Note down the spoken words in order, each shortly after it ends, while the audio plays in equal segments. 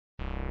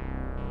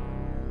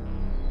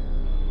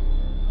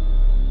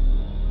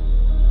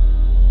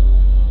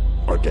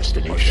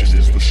destination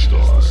is the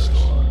stars.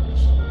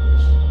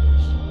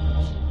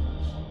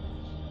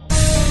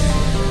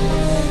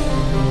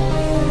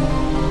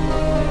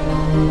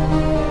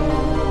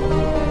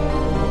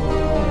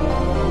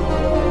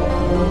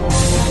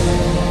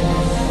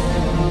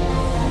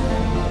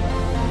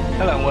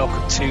 Hello and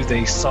welcome to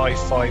the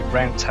Sci-Fi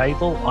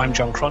Roundtable. I'm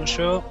John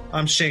Cronshaw.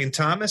 I'm Shane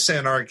Thomas,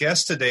 and our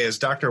guest today is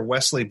Dr.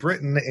 Wesley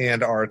Britton,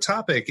 and our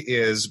topic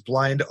is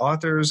blind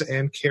authors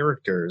and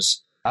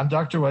characters. I'm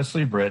Dr.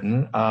 Wesley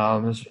Britton.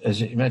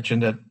 As you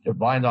mentioned, that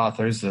blind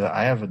authors,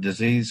 I have a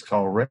disease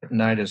called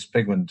retinitis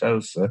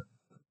pigmentosa.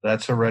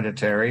 That's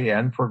hereditary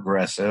and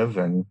progressive,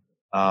 and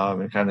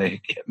it kind of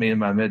hit me in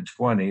my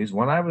mid-20s.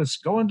 When I was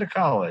going to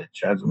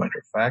college, as a matter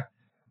of fact,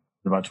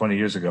 about 20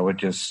 years ago, it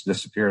just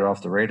disappeared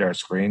off the radar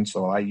screen.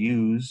 So I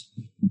use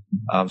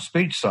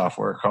speech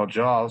software called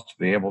JAWS to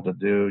be able to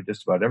do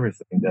just about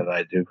everything that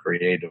I do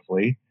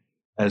creatively.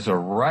 As a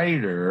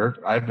writer,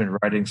 I've been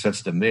writing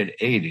since the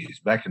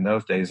mid-'80s. Back in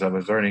those days, I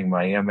was earning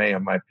my MA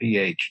and my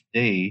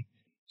PhD.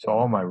 So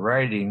all my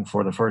writing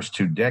for the first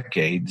 2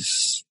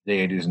 decades, the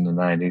 80s and the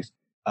 90s,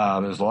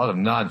 there's a lot of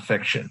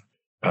nonfiction.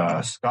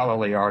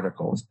 Scholarly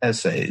articles,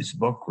 essays,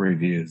 book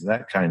reviews,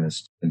 that kind of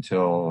stuff,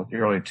 until the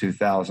early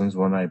 2000s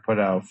when I put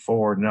out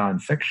 4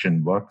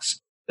 nonfiction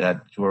books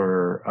that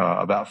were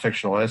about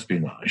fictional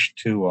espionage,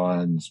 2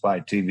 on spy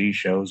TV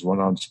shows, 1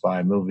 on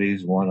spy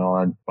movies, 1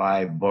 on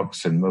spy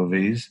books and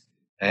movies.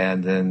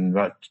 And then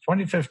about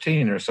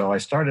 2015 or so, I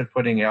started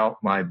putting out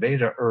my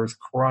Beta Earth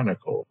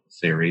Chronicle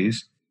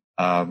series,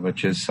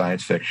 which is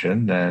science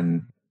fiction.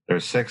 And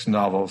there's 6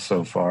 novels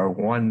so far,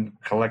 1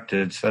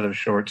 collected set of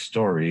short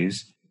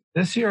stories.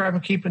 This year,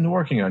 I'm keeping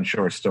working on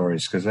short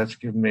stories because that's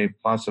given me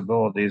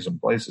possibilities and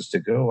places to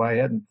go I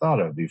hadn't thought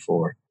of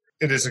before.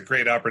 It is a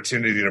great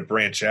opportunity to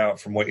branch out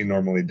from what you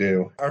normally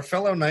do. Our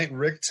fellow knight,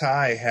 Rick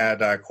Ty,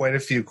 had quite a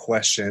few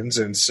questions,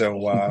 and so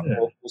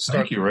we'll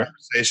start the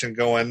conversation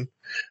going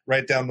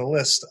right down the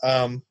list.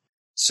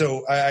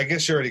 So I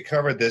guess you already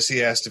covered this.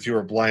 He asked if you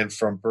were blind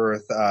from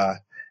birth.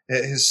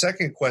 His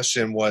second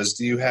question was,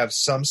 do you have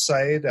some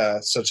sight,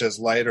 such as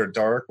light or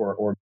dark?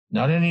 or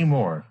Not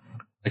anymore,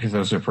 because it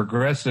was a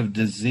progressive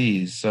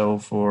disease. So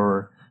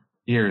for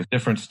years,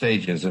 different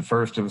stages. At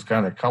first, it was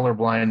kind of color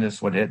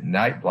blindness. What hit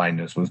night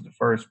blindness was the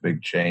first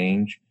big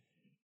change.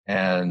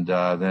 And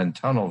then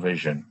tunnel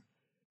vision,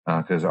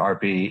 because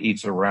RP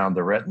eats around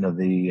the retina of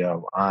the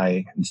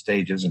eye in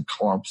stages and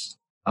clumps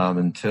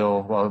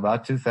until,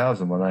 about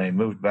 2000, when I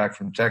moved back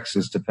from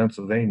Texas to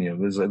Pennsylvania. It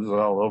was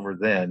all over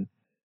then.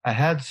 I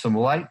had some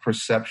light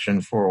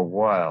perception for a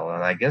while,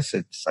 and I guess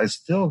I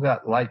still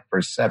got light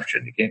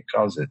perception. You can't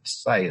cause it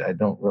sight.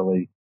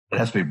 It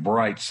has to be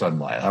bright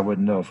sunlight. I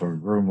wouldn't know if a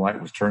room light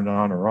was turned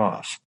on or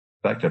off.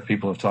 In fact,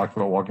 people have talked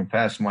about walking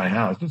past my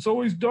house. It's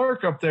always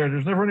dark up there.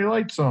 There's never any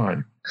lights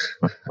on.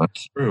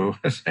 That's true.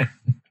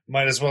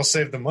 Might as well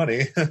save the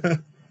money.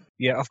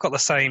 Yeah, I've got the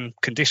same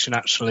condition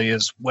actually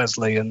as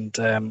Wesley, and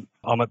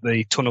I'm at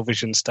the tunnel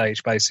vision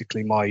stage.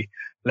 Basically, my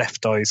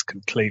left eye is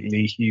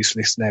completely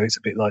useless now. It's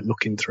a bit like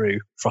looking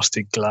through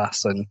frosted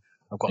glass, and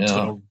I've got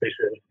tunnel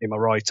vision in my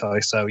right eye.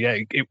 So yeah,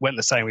 it went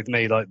the same with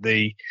me, like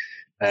the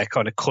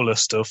kind of colour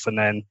stuff, and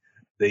then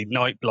the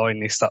night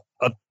blindness. That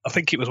I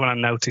think it was when I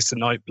noticed the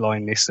night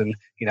blindness, and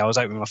I was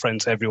out with my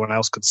friends, so everyone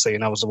else could see,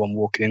 and I was the one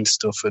walking into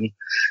stuff, and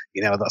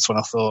that's when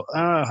I thought,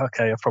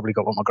 okay, I've probably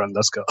got what my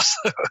granddad's got.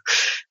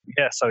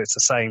 Yeah, so it's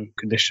the same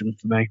condition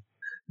for me.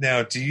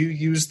 Now, do you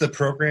use the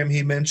program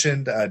he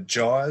mentioned,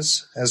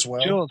 JAWS, as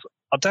well? JAWS.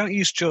 I don't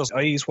use JAWS.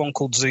 I use one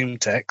called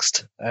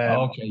ZoomText.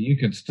 Okay, you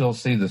can still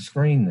see the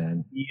screen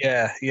then.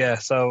 Yeah.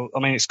 So,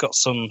 it's got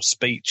some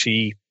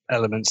speechy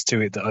elements to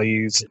it that I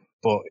use.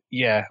 But,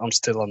 yeah, I'm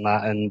still on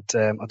that. And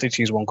I did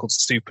use one called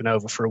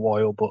Supernova for a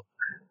while, but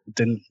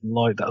didn't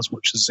like that as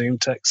much as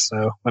ZoomText.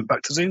 So, went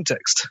back to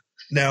ZoomText.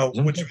 Now,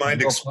 would you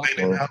mind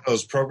explaining how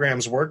those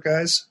programs work,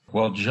 guys?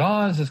 Well,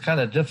 JAWS is kind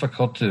of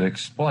difficult to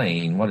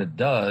explain. What it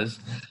does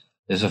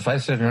is if I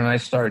sit here and I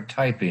start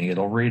typing,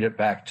 it'll read it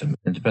back to me.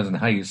 It depends on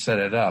how you set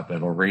it up.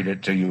 It'll read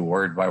it to you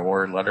word by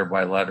word, letter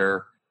by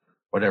letter,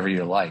 whatever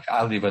you like.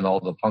 I'll leave in all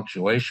the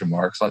punctuation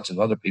marks. Lots of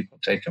other people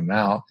take them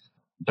out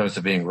in terms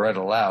of being read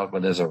aloud.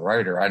 But as a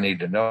writer, I need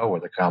to know where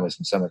the commas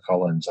and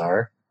semicolons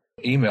are.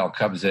 Email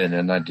comes in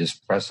and I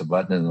just press a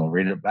button and it'll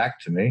read it back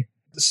to me.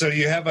 So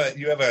you have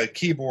a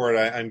keyboard,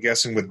 I'm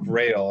guessing, with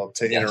Braille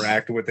to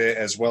interact with it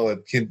as well.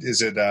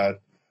 Does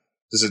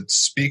it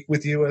speak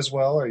with you as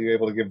well? Are you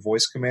able to give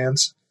voice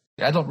commands?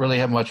 I don't really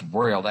have much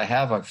Braille. I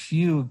have a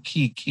few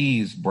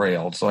keys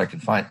Braille, so I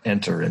can find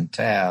Enter and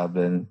Tab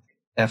and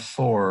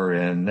F4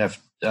 and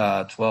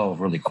F12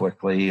 really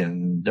quickly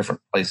in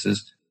different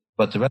places.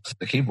 But the rest of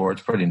the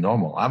keyboard's pretty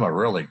normal. I'm a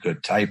really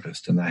good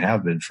typist, and I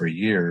have been for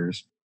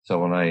years. So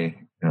when I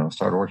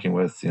started working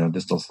with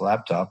just this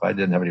laptop, I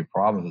didn't have any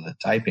problems with the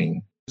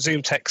typing.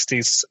 ZoomText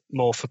is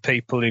more for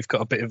people who've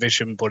got a bit of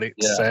vision, but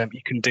it's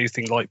you can do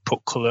things like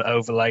put colour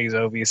overlays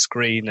over your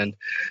screen and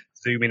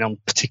zoom in on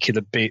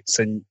particular bits.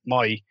 And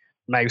my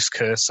mouse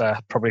cursor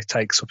probably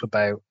takes up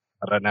about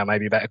I don't know,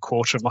 maybe about a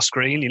quarter of my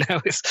screen,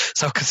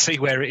 so I can see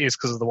where it is,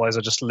 because otherwise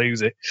I just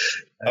lose it.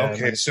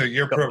 Okay, so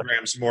your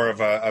program's more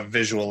of a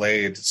visual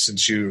aid,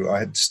 since you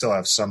still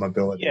have some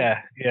ability.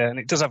 Yeah, and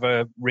it does have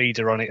a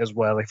reader on it as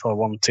well if I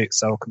want it,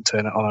 so I can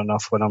turn it on and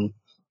off when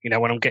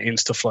I'm getting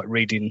stuff like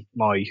reading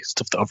my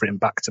stuff that I've written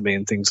back to me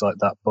and things like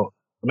that. But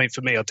I mean,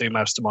 for me, I do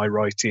most of my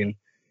writing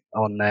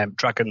on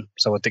Dragon,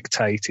 so I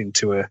dictate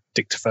into a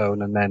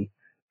dictaphone and then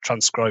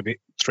transcribe it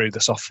through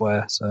the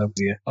software. So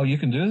yeah. Oh, you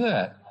can do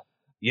that.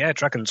 Yeah,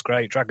 Dragon's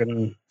great.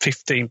 Dragon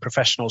 15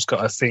 Professional's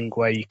got a thing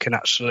where you can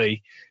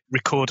actually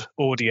record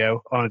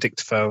audio on a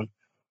dictaphone,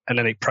 and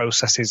then it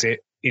processes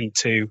it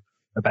into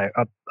about,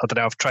 I don't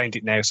know, I've trained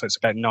it now, so it's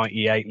about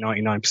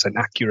 99%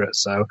 accurate.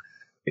 So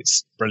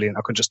it's brilliant.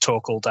 I can just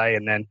talk all day,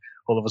 and then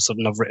all of a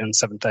sudden I've written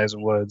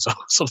 7,000 words or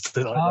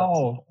something like that.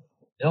 Oh,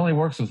 it only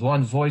works with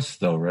one voice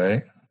though,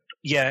 right?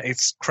 Yeah,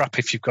 it's crap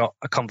if you've got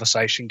a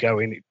conversation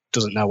going. It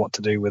doesn't know what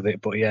to do with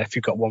it. But yeah, if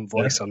you've got one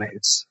voice on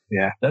it,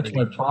 That's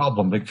my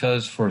problem,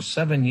 because for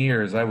 7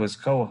 years I was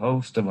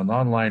co-host of an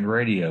online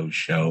radio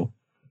show,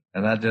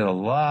 and I did a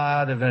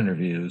lot of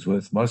interviews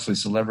with mostly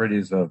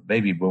celebrities of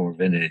baby boomer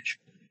vintage,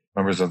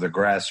 members of the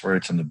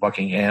Grassroots and the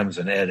Buckinghams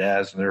and Ed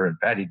Asner and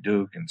Patty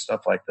Duke and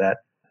stuff like that.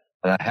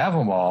 And I have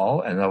them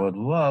all, and I would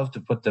love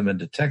to put them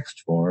into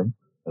text form,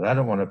 but I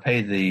don't want to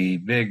pay the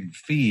big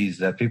fees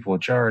that people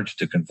charge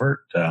to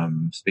convert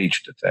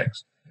speech to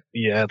text.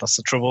 Yeah, that's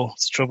the trouble.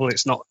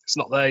 It's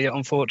not there yet,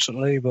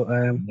 unfortunately, but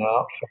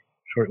no.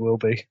 Sure it will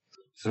be.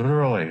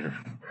 Sooner or later.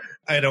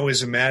 I'd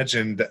always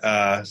imagined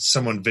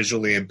someone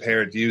visually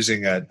impaired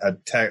using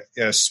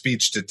a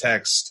speech to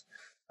text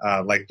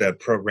like the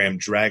program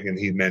Dragon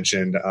he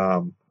mentioned.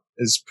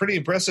 Is pretty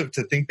impressive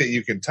to think that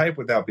you can type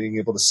without being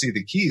able to see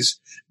the keys.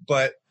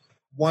 But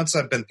once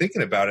I've been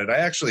thinking about it, I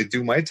actually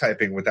do my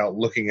typing without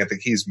looking at the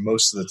keys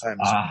most of the time.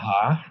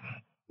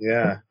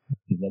 Yeah.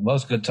 The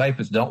most good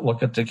typists don't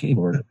look at the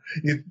keyboard.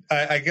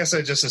 I guess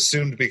I just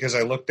assumed because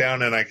I looked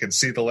down and I could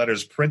see the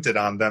letters printed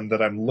on them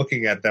that I'm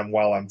looking at them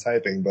while I'm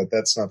typing, but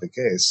that's not the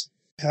case.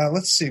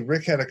 Let's see.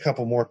 Rick had a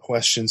couple more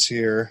questions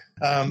here.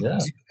 Do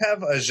you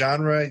have a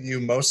genre you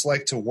most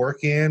like to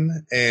work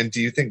in, and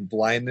do you think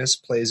blindness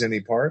plays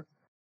any part?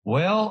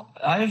 Well,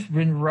 I've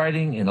been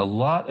writing in a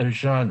lot of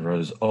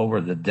genres over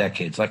the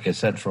decades. Like I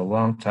said, for a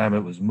long time,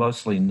 it was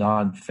mostly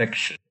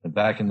nonfiction. And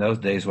back in those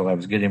days when I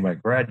was getting my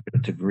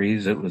graduate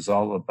degrees, it was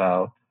all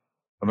about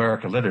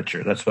American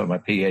literature. That's what my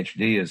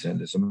PhD is in,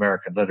 is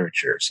American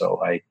literature.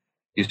 So I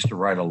used to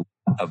write a lot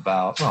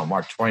about,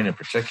 Mark Twain in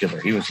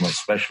particular. He was my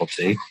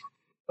specialty.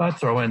 I'd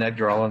throw in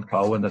Edgar Allan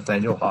Poe and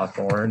Nathaniel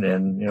Hawthorne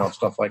and,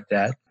 stuff like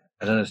that.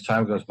 And then as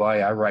time goes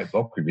by, I write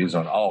book reviews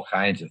on all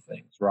kinds of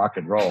things. Rock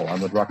and roll.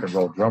 I'm a rock and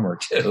roll drummer,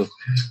 too.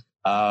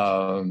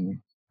 I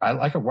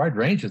like a wide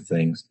range of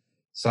things.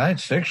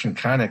 Science fiction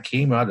kind of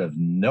came out of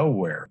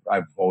nowhere.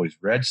 I've always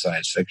read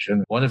science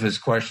fiction. One of his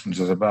questions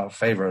was about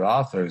favorite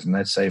authors, and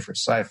I'd say for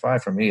sci-fi,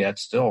 for me,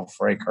 that's still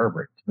Frank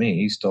Herbert. To me,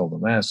 he's still the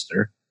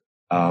master,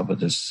 but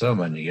there's so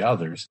many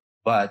others.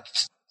 But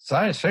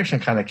science fiction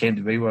kind of came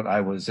to me when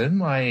I was in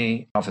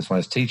my office when I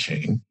was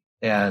teaching.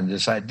 And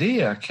this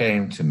idea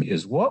came to me,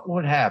 is what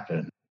would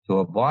happen to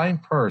a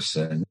blind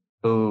person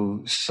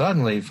who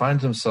suddenly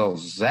finds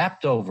themselves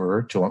zapped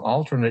over to an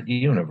alternate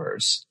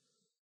universe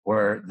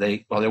where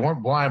they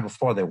weren't blind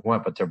before they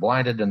went, but they're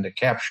blinded and they're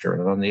captured.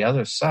 And on the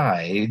other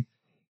side,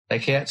 they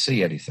can't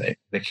see anything.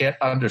 They can't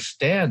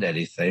understand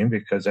anything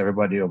because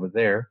everybody over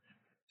there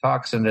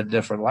talks in a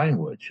different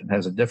language and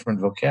has a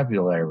different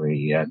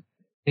vocabulary. And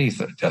he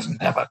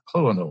doesn't have a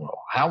clue in the world.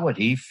 How would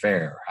he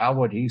fare? How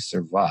would he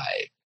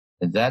survive?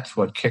 And that's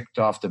what kicked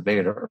off the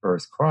Beta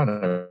Earth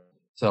Chronicles.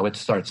 So it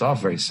starts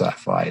off very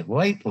sci-fi.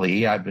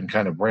 Lately, I've been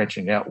kind of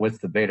branching out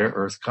with the Beta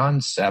Earth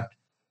concept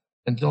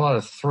into a lot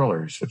of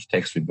thrillers, which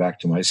takes me back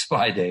to my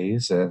spy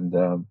days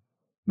and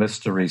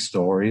mystery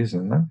stories.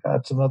 And I've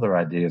got some other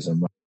ideas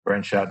and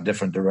branch out in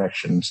different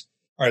directions.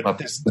 All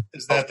right. Is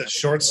that the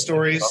short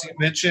stories you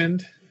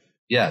mentioned?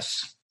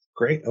 Yes.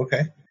 Great.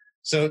 Okay.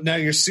 So now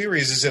your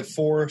series, is it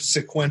 4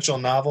 sequential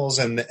novels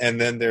and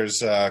then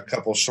there's a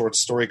couple short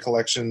story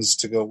collections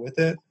to go with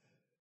it?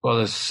 Well,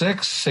 there's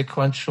 6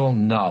 sequential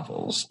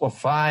novels. Well,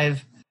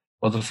 5.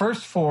 Well, the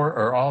first 4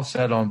 are all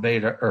set on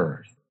Beta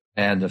Earth.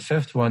 And the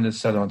 5th one is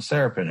set on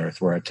Seraphim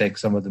Earth, where I take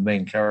some of the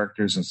main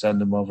characters and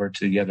send them over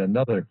to yet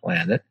another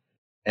planet.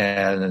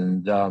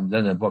 And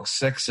then in book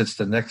 6, it's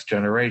the next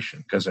generation,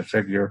 because I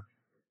figure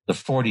the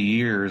 40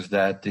 years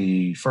that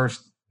the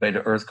first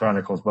Beta Earth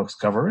Chronicles books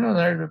cover,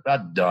 they're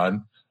about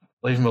done.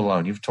 Leave them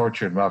alone. You've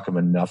tortured Malcolm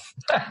enough.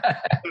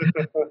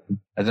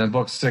 And then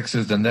book 6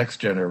 is the next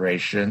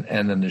generation.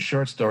 And then the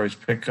short stories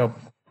pick up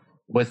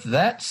with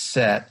that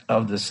set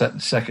of the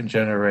second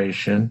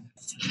generation.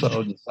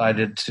 So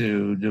decided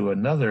to do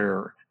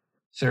another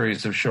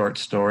series of short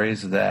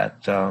stories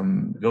that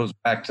goes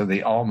back to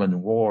the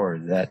Almond War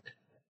that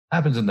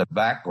happens in the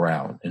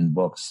background in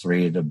books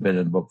 3 and a bit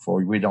in book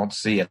 4. We don't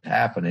see it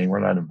happening. We're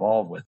not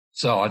involved with it.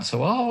 So I'd say,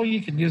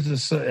 you can use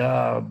this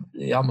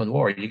the Almond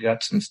War. You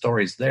got some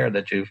stories there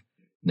that you've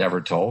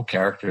never told,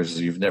 characters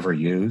you've never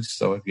used.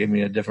 So it gave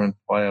me a different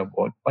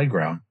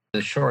playground.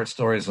 The short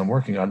stories I'm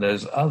working on,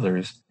 there's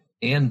others.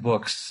 In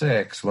book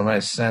 6, when I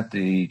sent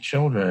the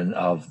children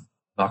of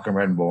Malcolm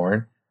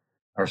Redbourn,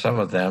 or some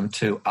of them,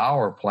 to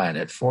our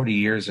planet 40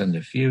 years in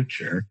the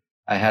future,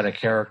 I had a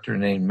character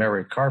named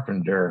Mary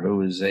Carpenter,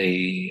 who is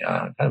a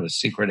kind of a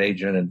secret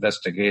agent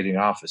investigating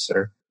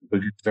officer,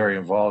 who's very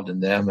involved in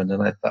them. And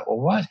then I thought, well,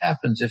 what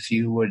happens if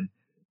you would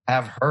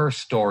have her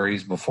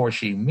stories before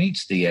she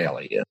meets the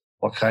alien?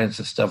 What kinds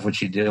of stuff would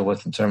she deal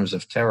with in terms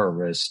of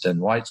terrorists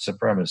and white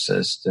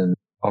supremacists and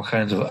all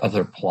kinds of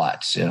other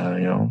plots?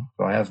 So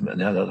I have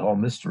now that whole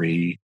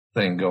mystery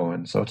thing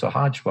going. So it's a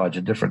hodgepodge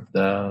of different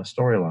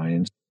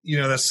storylines.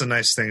 That's the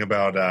nice thing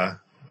about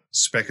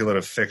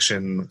speculative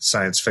fiction,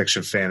 science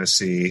fiction,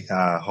 fantasy,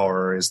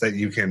 horror, is that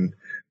you can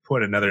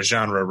put another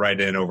genre right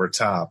in over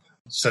top,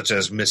 such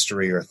as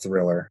mystery or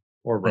thriller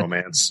or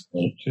romance.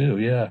 Too,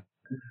 yeah.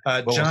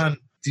 John,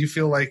 do you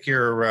feel like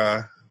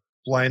your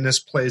blindness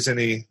plays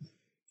any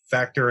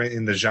factor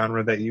in the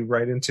genre that you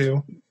write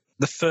into?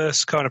 The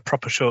first kind of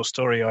proper short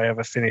story I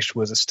ever finished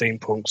was a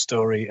steampunk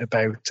story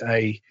about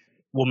a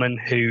woman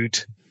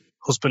whose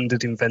husband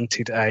had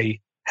invented a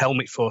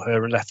helmet for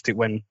her and left it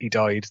when he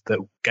died that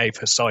gave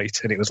her sight,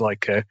 and it was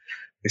like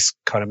this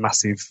kind of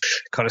massive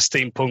kind of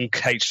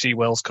steampunk H.G.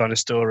 Wells kind of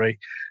story.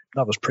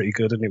 That was pretty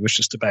good, and it was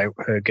just about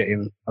her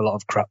getting a lot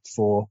of crap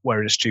for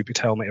wearing a stupid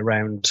helmet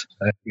around,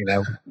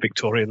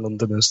 Victorian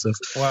London and stuff.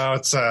 Wow,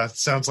 it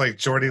sounds like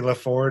Geordie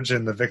LaForge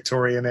in the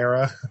Victorian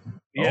era.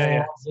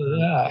 Yeah.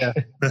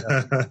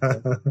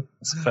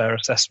 It's a fair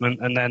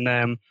assessment. And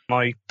then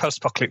my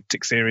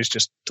post-apocalyptic series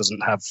just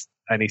doesn't have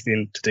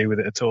anything to do with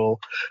it at all,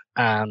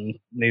 and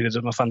neither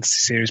does my fantasy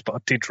series, but I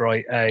did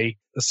write a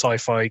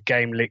sci-fi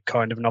game lit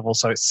kind of novel,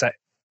 so it's set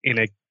in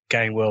a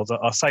game world.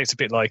 I'll say it's a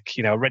bit like,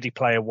 Ready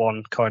Player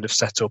One kind of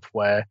setup,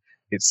 where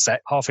it's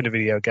set half in a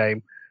video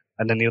game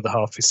and then the other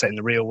half is set in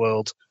the real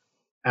world,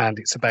 and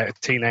it's about a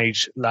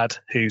teenage lad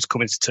who's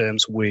coming to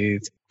terms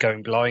with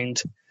going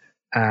blind,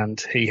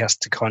 and he has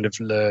to kind of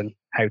learn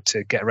how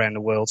to get around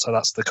the world. So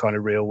that's the kind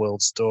of real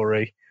world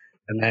story.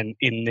 And then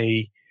in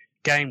the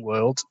game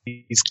world,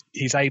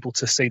 he's able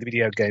to see the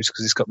video games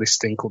because he's got this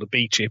thing called a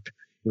B chip,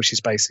 which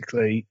is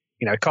basically,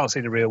 he can't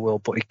see the real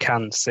world, but he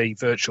can see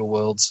virtual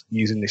worlds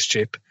using this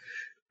chip.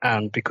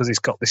 And because he's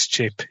got this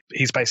chip,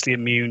 he's basically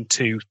immune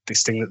to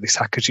this thing that this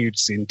hacker's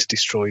using to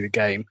destroy the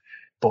game.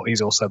 But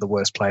he's also the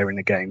worst player in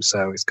the game,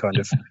 so it's kind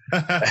of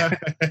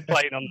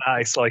playing on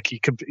that. It's like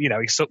he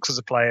sucks as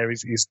a player.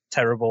 He's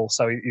terrible,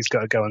 so he's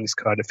got to go on this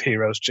kind of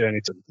hero's journey.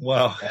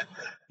 Wow,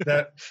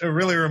 that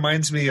really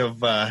reminds me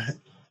of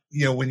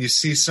when you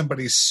see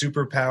somebody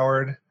super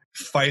powered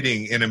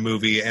fighting in a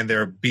movie and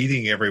they're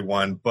beating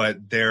everyone,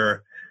 but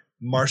their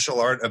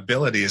martial art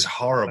ability is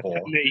horrible.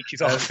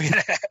 He's off.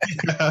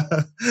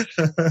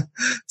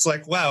 It's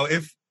like, wow,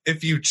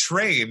 if you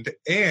trained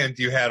and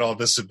you had all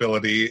this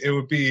ability, it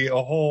would be a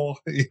whole,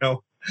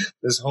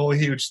 this whole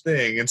huge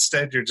thing.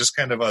 Instead, you're just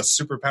kind of a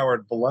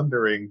superpowered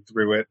blundering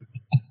through it.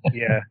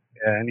 Yeah.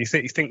 And you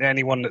think that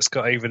anyone that's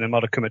got even a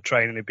modicum of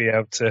training would be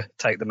able to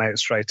take them out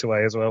straight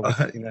away as well.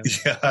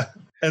 Yeah.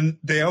 And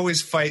they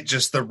always fight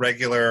just the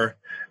regular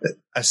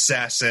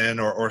assassin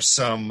or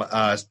some,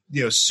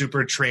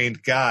 super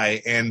trained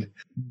guy. And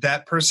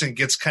that person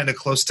gets kind of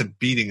close to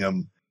beating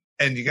them.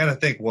 And you got to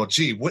think, well,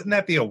 gee, wouldn't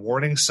that be a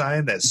warning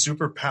sign that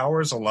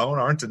superpowers alone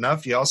aren't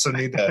enough? You also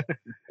need to,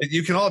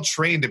 you can all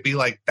train to be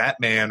like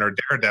Batman or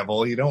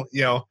Daredevil. You don't,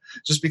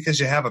 just because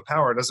you have a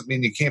power doesn't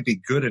mean you can't be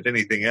good at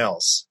anything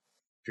else.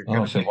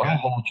 So my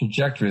whole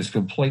trajectory is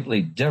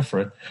completely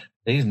different.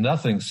 There's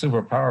nothing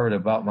superpowered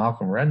about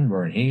Malcolm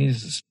Redbourn.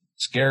 He's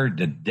scared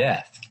to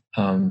death.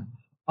 In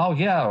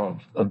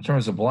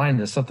terms of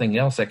blindness, something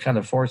else that kind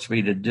of forced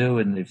me to do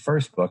in the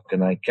first book,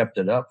 and I kept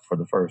it up for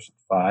the first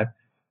 5,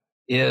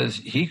 is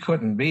he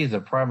couldn't be the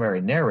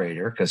primary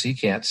narrator because he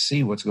can't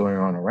see what's going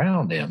on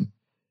around him.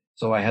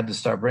 So I had to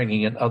start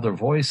bringing in other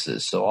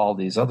voices. So all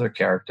these other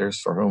characters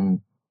for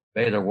whom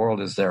Beta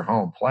World is their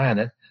home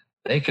planet,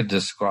 they could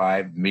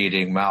describe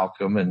meeting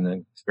Malcolm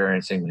and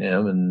experiencing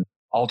him. And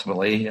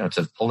ultimately, it's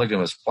a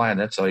polygamous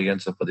planet, so he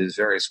ends up with these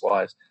various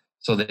wives.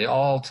 So they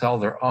all tell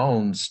their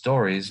own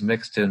stories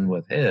mixed in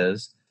with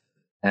his.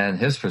 And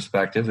his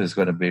perspective is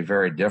going to be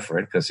very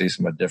different because he's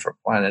from a different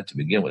planet to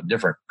begin with,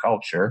 different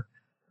culture,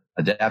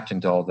 adapting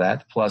to all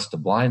that, plus the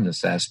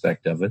blindness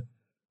aspect of it.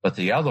 But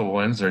the other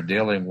ones are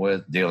dealing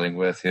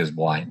with his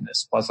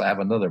blindness. Plus, I have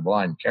another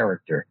blind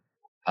character.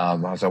 So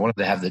I wanted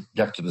to have the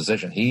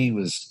juxtaposition. He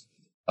was,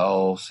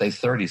 say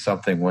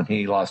 30-something when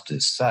he lost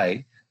his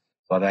sight.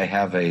 But I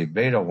have a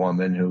beta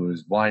woman who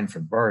is blind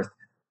from birth.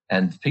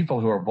 And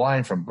people who are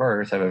blind from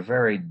birth have a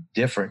very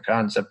different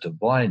concept of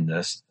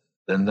blindness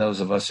than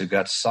those of us who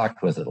got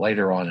sucked with it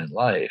later on in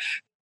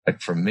life. Like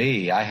for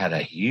me, I had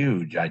a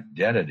huge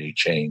identity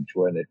change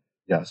when it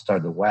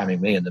started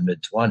whamming me in the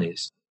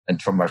mid-20s.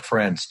 And for my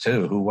friends,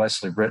 too, who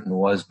Wesley Britton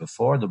was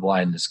before the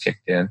blindness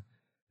kicked in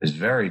is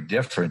very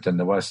different than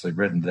the Wesley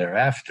Britton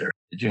thereafter.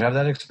 Did you have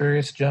that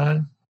experience,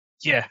 John?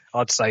 Yeah,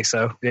 I'd say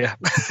so. Yeah,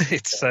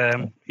 it's it's.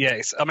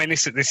 I mean,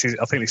 this is.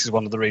 I think this is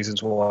one of the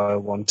reasons why I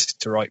wanted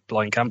to write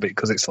Blind Gambit,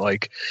 because it's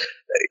like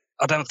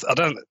I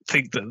don't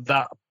think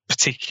that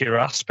particular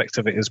aspect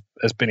of it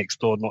has been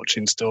explored much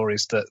in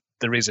stories. That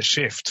there is a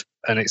shift,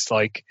 and it's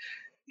like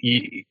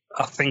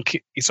I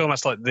think it's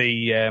almost like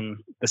the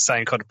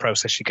same kind of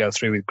process you go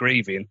through with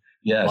grieving.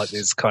 Yes, like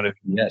there's kind of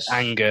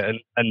anger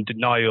and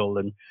denial,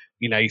 and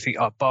you think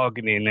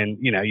bargaining, and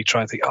you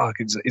try and think,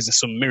 is there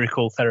some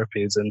miracle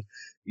therapies, and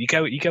you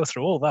go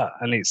through all that,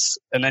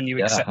 and then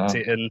you accept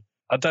it, and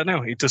I don't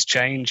know, it does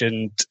change,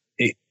 and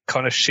it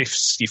kind of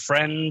shifts your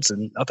friends,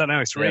 and I don't know,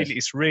 it's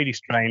really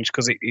strange,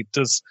 because it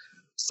does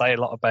say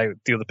a lot about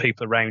the other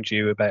people around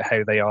you, about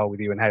how they are with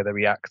you and how they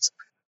react.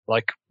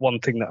 Like one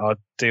thing that I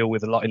deal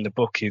with a lot in the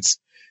book is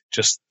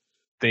just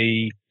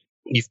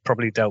you've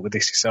probably dealt with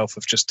this yourself,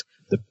 of just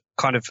the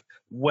kind of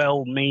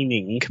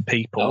well-meaning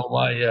people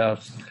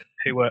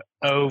who are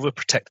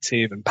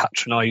overprotective and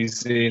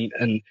patronising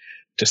and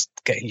just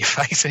get in your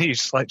face, and you're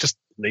just like, just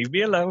leave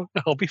me alone,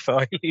 I'll be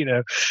fine,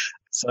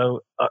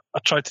 So I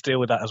tried to deal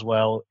with that as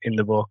well in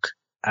the book,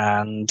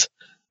 and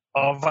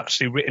I've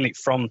actually written it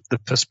from the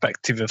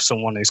perspective of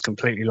someone who's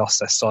completely lost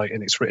their sight,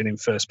 and it's written in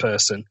first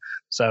person.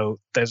 So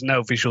there's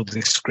no visual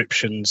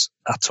descriptions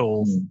at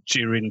all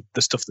during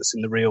the stuff that's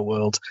in the real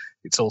world.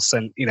 It's all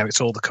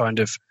it's all the kind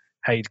of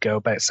how you'd go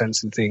about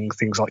sensing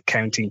things like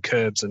counting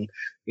curbs and,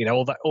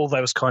 all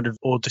those kind of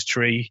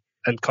auditory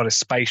and kind of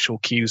spatial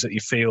cues that you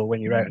feel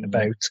when you're out and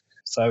about.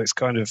 So it's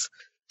kind of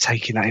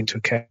taking that into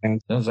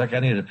account. Sounds like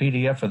I need a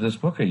PDF of this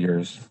book of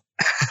yours.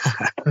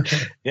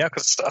 Yeah, I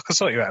could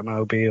sort you out a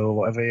Moby or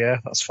whatever. Yeah,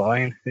 that's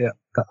fine. Yeah,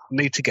 I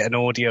need to get an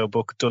audio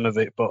book done of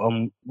it, but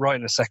I'm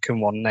writing a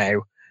second one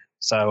now,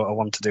 so I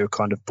want to do a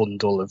kind of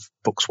bundle of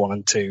books 1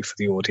 and 2 for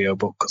the audio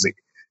book, because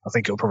I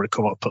think it'll probably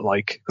come up at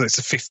because it's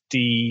a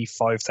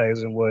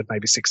 55,000 word,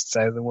 maybe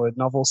 60,000 word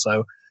novel,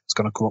 so it's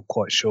going to come up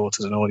quite short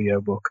as an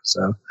audio book.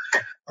 So,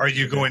 are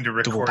you going to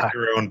record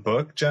your own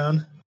book,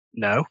 John?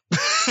 No.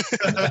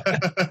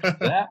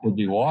 That would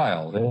be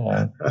wild.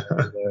 Yeah.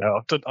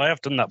 I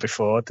have done that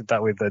before. I did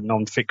that with a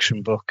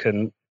non-fiction book,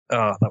 and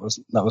that was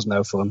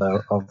no fun.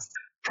 Though I've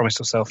promised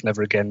myself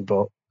never again,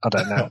 but I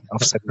don't know.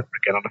 I've said never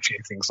again on a few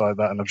things like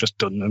that, and I've just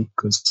done them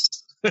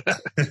because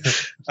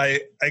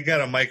I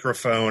got a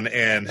microphone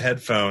and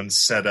headphones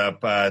set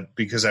up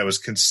because I was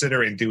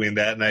considering doing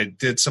that, and I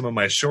did some of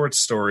my short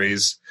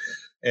stories.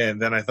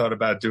 And then I thought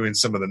about doing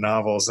some of the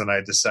novels, and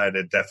I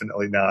decided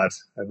definitely not.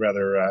 I'd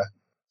rather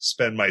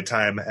spend my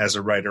time as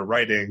a writer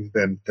writing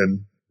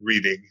than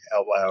reading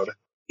out loud.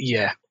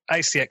 Yeah.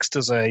 ACX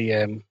does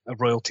a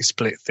royalty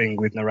split thing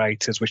with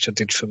narrators, which I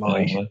did for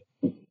my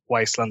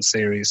Wasteland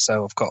series.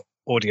 So I've got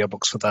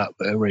audiobooks for that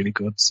are really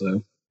good.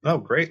 So. Oh,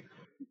 great.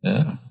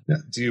 Yeah.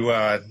 Do you,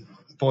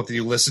 both of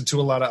you listen to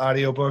a lot of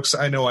audiobooks?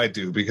 I know I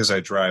do because I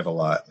drive a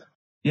lot.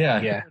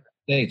 Yeah.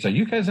 States. Are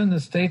you guys in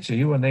the States or are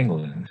you in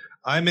England?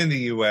 I'm in the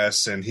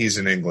U.S. and he's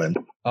in England.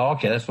 Oh,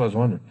 okay. That's what I was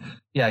wondering.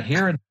 Yeah,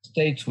 here in the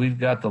States, we've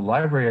got the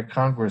Library of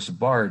Congress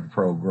BARD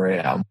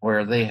program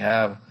where they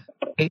have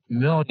 8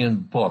 million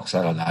books.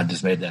 I don't know. I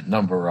just made that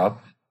number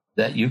up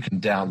that you can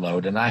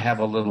download. And I have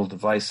a little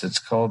device that's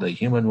called a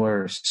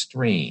HumanWare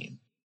Stream.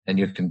 And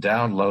you can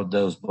download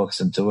those books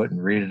into it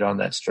and read it on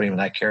that stream.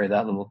 And I carry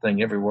that little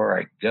thing everywhere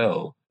I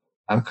go.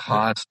 I'm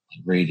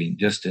constantly reading,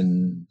 just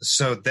in.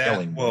 So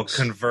that will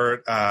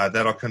convert.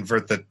 That'll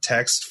convert the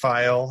text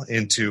file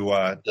into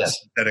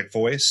synthetic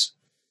voice.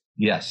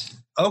 Yes.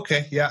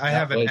 Okay. Yeah, I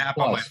have an app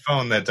on my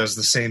phone that does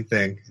the same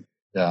thing.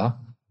 Yeah.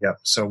 Yeah.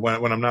 So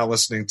when I'm not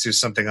listening to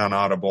something on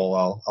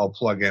Audible, I'll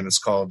plug in. It's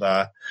called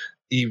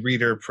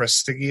eReader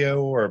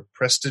Prestigio or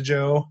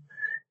Prestigio,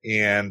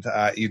 and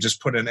you just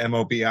put an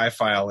MOBI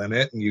file in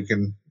it, and you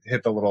can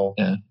hit the little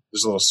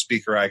there's a little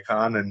speaker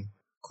icon and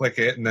click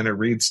it, and then it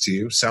reads to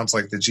you. Sounds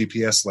like the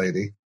GPS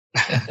lady.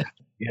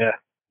 Yeah.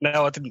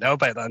 No, I didn't know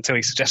about that until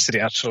he suggested it,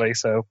 actually.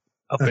 So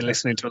I've been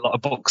listening to a lot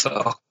of books that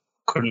I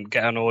couldn't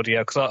get on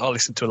audio, because I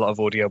listen to a lot of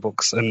audio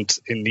books. And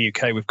in the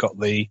UK, we've got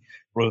the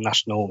Royal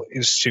National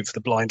Institute for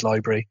the Blind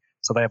Library.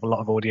 So they have a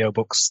lot of audio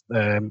books.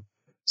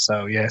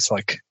 So, yeah, it's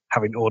like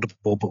having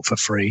Audible, but for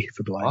free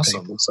for blind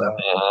people. So,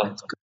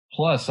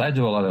 plus, I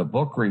do a lot of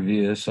book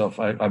reviews. So if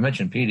I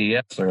mentioned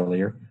PDFs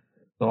earlier.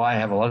 So I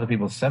have a lot of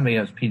people send me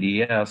as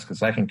PDFs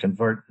because I can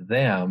convert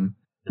them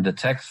into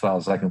text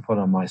files I can put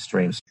on my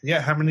streams.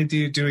 Yeah, how many do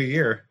you do a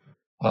year?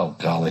 Oh,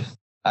 golly.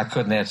 I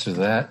couldn't answer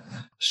that.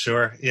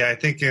 Sure. Yeah, I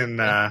think in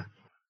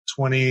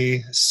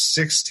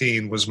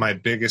 2016 was my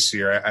biggest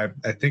year.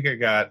 I think I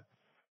got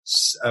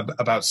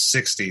about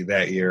 60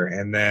 that year.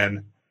 And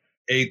then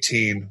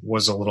 18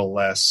 was a little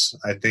less.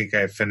 I think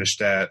I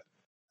finished at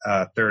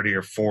 30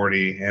 or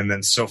 40. And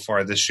then so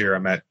far this year,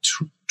 I'm at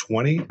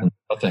 20.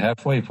 About the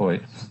halfway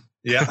point.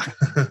 Yeah.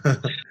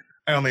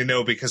 I only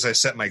know because I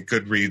set my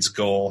Goodreads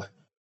goal.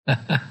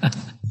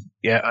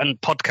 Yeah,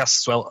 and podcasts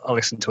as well. I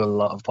listen to a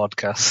lot of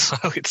podcasts, so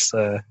it's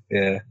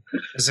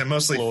Is it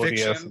mostly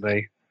fiction? For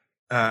me.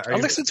 I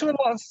listen to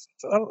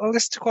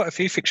quite a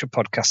few fiction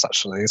podcasts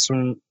actually. There's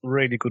some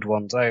really good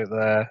ones out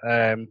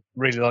there.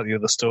 Really like the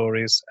other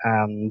stories,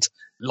 and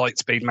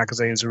Lightspeed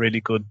magazine is a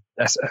really good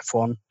SF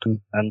one,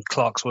 and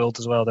Clark's World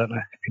as well. Don't know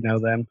if you know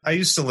them. I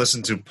used to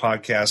listen to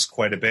podcasts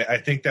quite a bit. I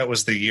think that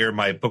was the year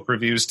my book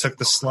reviews took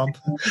the slump.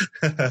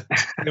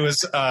 It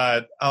was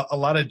a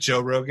lot of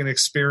Joe Rogan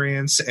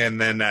Experience, and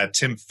then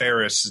Tim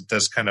Ferriss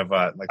does kind of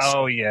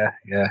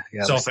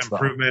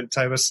self-improvement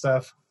type of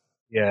stuff.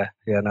 Yeah,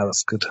 no,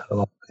 that's good.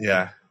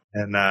 Yeah,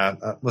 and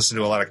listen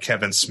to a lot of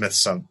Kevin Smith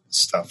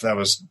stuff. That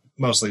was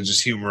mostly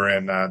just humor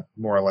and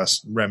more or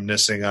less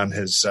reminiscing on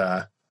his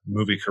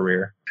movie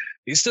career.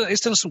 He's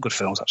done some good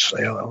films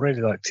actually. I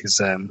really liked his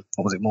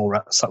what was it,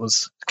 Mallrats? That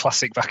was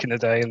classic back in the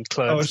day, and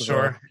Clerks. Oh,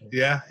 sure, well.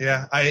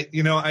 Yeah. I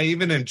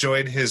even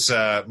enjoyed his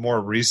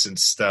more recent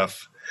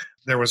stuff.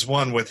 There was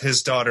one with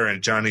his daughter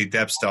and Johnny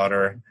Depp's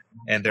daughter,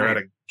 and they're at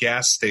a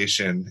gas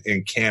station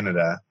in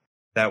Canada.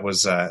 That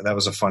was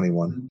a funny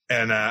one.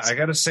 And I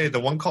got to say, the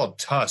one called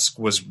Tusk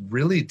was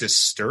really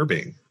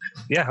disturbing.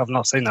 Yeah, I've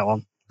not seen that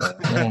one.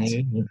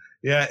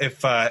 Yeah,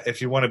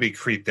 if you want to be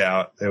creeped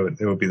out,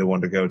 it would be the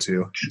one to go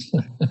to.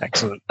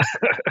 Excellent.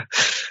 Do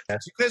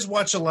you guys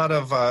watch a lot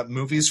of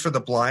movies for the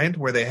blind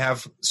where they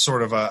have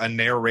sort of a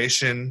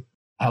narration?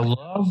 I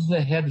love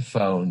the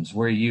headphones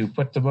where you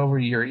put them over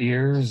your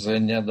ears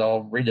and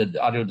they'll read an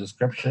audio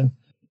description.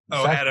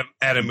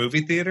 At a movie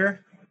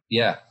theater?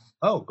 Yeah.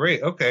 Oh,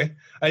 great. Okay.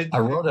 I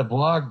wrote a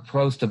blog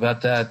post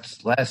about that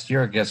last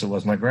year, I guess it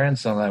was. My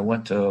grandson and I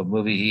went to a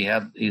movie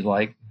he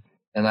liked,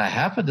 and I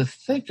happened to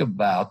think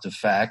about the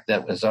fact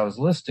that as I was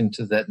listening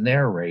to that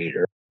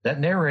narrator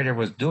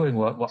was doing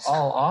what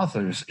all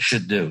authors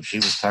should do. She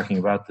was talking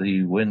about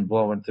the wind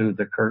blowing through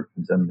the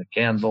curtains and the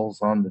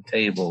candles on the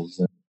tables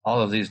and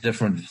all of these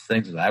different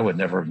things that I would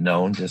never have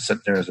known to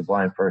sit there as a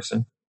blind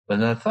person. But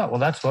then I thought, well,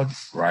 that's what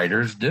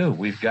writers do.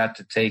 We've got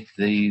to take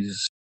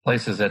these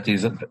places that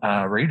these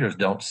readers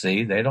don't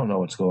see, they don't know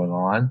what's going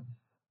on,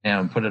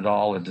 and put it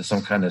all into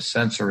some kind of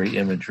sensory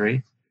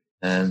imagery.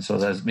 And so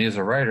as me as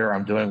a writer,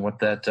 I'm doing what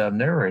that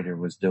narrator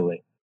was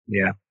doing.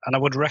 Yeah, and I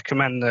would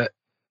recommend that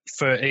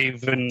for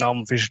even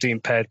non-visually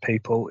impaired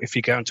people, if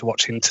you're going to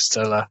watch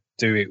Interstellar,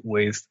 do it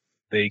with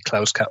the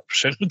closed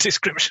caption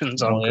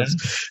descriptions on,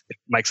 because it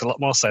makes a lot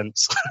more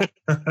sense.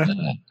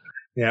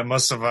 Yeah,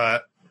 most of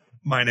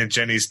mine and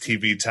Jenny's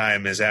TV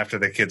time is after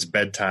the kids'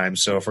 bedtime.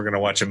 So if we're going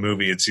to watch a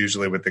movie, it's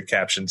usually with the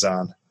captions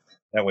on.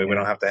 That way we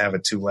don't have to have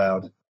it too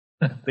loud.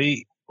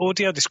 The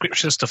audio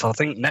description stuff, I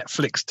think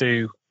Netflix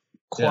do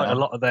quite a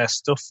lot of their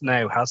stuff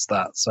now has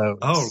that. So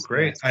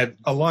great.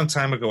 A long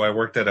time ago, I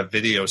worked at a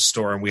video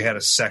store and we had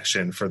a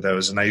section for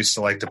those. And I used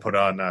to like to put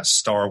on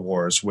Star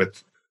Wars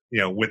with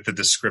the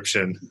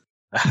description.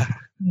 I've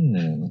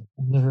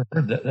never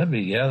heard that.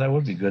 That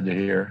would be good to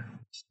hear.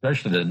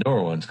 Especially the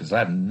newer ones, because I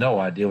have no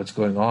idea what's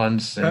going on.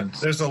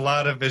 There's a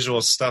lot of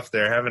visual stuff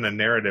there. Having a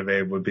narrative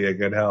aid would be a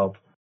good help.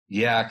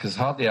 Yeah, because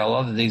a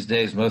lot of these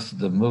days, most of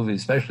the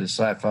movies, especially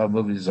sci-fi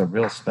movies, are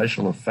real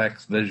special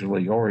effects,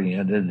 visually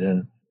oriented,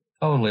 and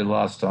totally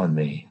lost on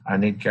me. I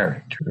need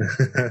character.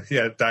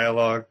 Yeah,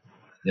 dialogue.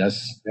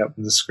 Yes. Yep,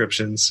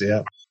 descriptions,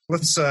 yeah.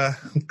 Let's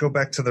go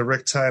back to the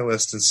Rick Tye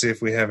list and see if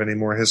we have any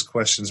more of his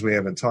questions we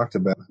haven't talked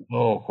about.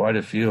 Oh, quite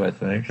a few, I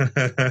think.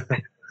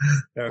 Okay.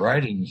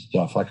 Writing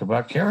stuff, like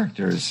about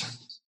characters.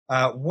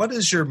 What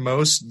is your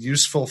most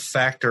useful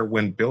factor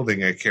when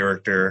building a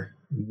character?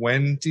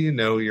 When do you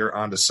know you're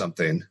onto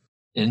something?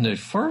 In the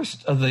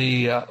first of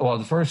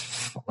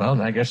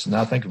I guess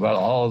now think about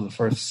all of the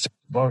first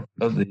book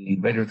of the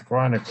Vader's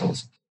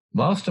Chronicles.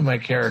 Most of my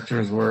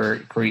characters were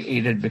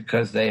created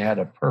because they had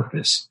a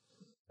purpose.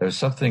 There's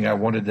something I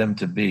wanted them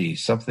to be,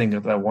 something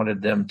that I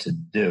wanted them to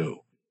do,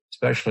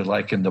 especially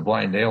like in The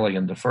Blind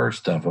Alien, the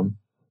first of them.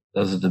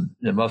 Those are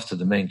most of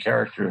the main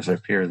characters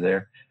appear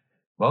there.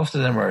 Most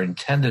of them are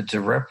intended to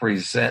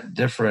represent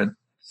different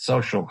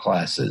social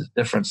classes,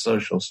 different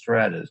social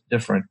stratas,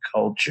 different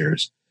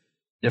cultures,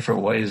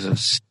 different ways of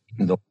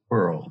seeing the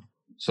world.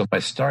 So my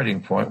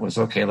starting point was,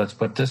 okay, let's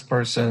put this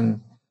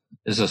person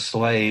is a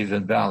slave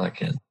in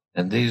Balakan,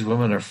 and these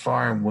women are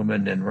farm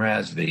women in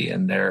Razvi,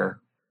 and they're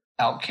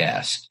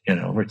outcast.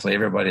 Virtually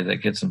everybody that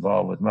gets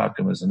involved with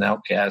Malcolm is an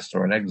outcast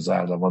or an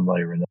exile of one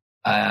way or another.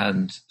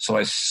 And so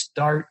I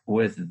start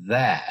with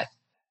that.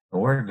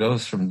 And where it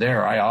goes from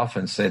there, I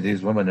often say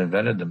these women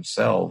invented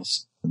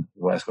themselves.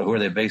 You ask, well, who are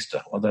they based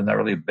on? Well, they're not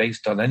really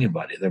based on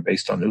anybody. They're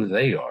based on who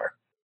they are.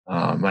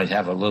 Might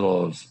have a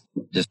little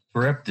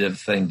descriptive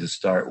thing to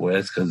start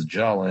with, because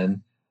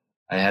Jolin,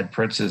 I had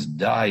Princess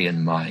Di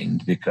in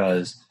mind,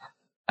 because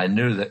I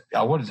knew that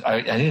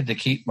I needed to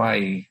keep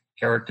my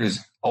characters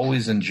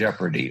always in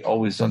jeopardy,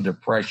 always under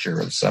pressure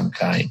of some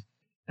kind.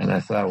 And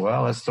I thought,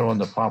 well, let's throw in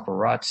the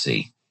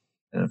paparazzi.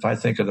 And if I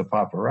think of the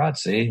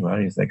paparazzi, well,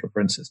 you think of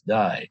Princess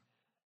Di.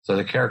 So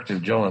the character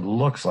of Jolin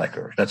looks like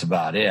her. That's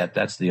about it.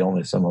 That's the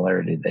only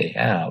similarity they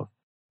have.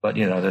 But,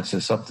 that's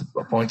just a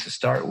point to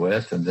start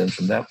with. And then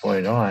from that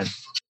point on,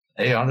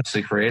 they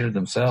honestly created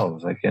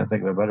themselves. I can't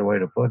think of a better way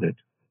to put it.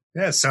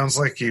 Yeah, it sounds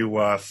like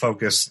you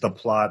focus the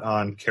plot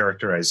on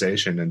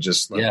characterization and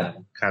just let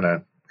them kind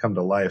of come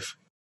to life.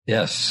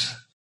 Yes.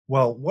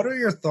 Well, what are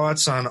your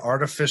thoughts on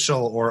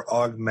artificial or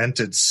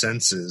augmented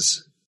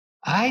senses?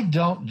 I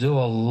don't do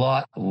a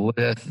lot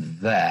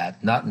with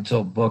that, not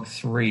until book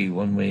 3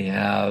 when we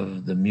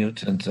have the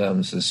mutant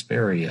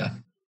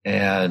Suspiria.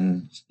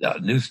 And a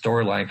new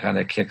storyline kind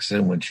of kicks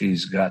in when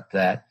she's got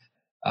that.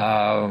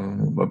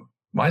 But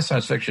my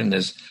science fiction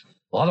is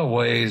a lot of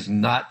ways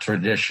not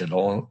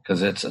traditional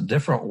because it's a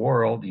different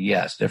world,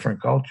 yes.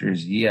 Different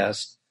cultures,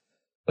 yes.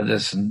 But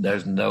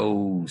there's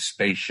no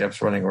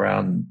spaceships running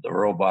around. The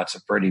robots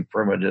are pretty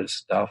primitive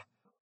stuff.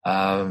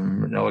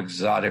 No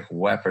exotic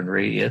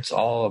weaponry. It's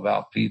all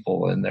about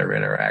people and their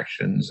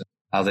interactions,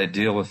 how they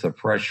deal with the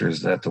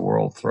pressures that the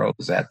world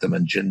throws at them.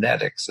 And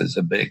genetics is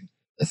a big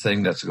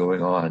thing that's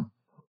going on.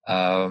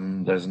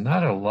 There's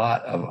not a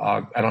lot of,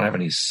 I don't have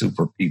any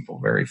super people,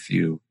 very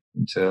few,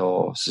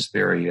 until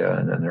Suspiria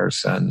and then her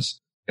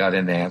sons got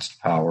enhanced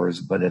powers,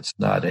 but it's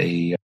not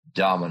a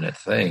dominant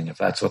thing, if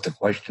that's what the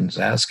question's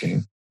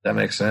asking. That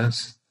makes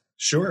sense?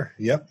 Sure.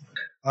 Yep.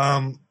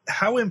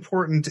 How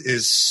important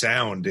is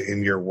sound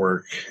in your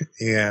work?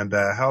 And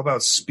how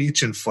about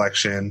speech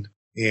inflection?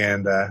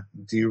 And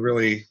do you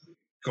really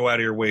go out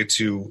of your way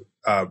to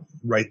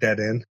write that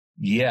in?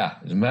 Yeah.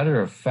 As a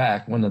matter of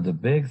fact, one of the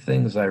big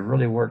things I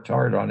really worked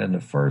hard on in the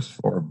first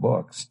 4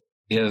 books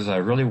is I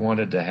really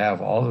wanted to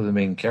have all of the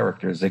main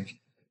characters.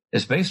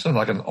 It's based on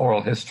like an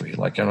oral history.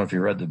 Like, I don't know if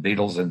you read the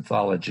Beatles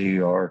anthology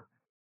or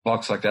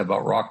books like that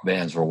about rock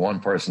bands where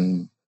one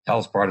person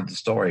tells part of the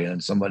story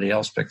and somebody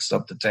else picks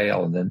up the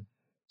tale and then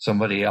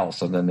somebody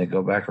else, and then they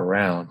go back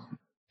around.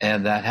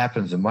 And that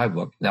happens in my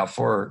book. Now,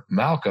 for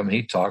Malcolm,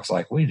 he talks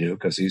like we do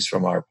because he's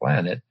from our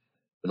planet,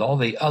 but all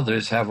the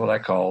others have what I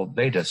call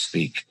beta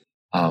speak.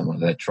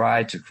 That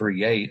try to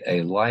create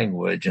a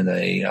language and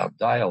a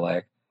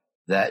dialect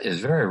that is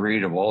very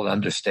readable and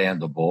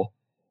understandable,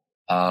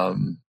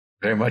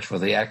 very much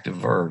with the active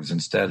verbs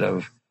instead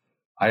of,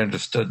 I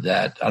understood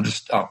that.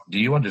 Do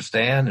you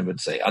understand? It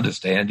would say,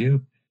 understand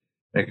you.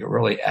 Make a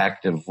really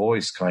active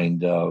voice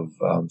kind of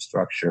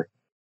structure.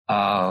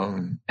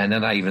 And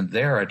then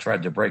I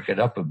tried to break it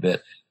up a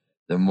bit.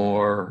 The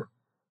more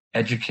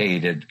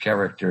educated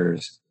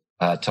characters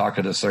talk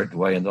in a certain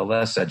way, and the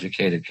less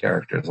educated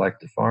characters, like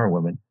the farm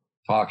women,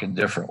 talk in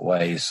different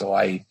ways. So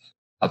I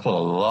put a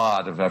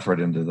lot of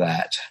effort into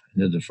that. I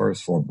did the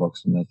first 4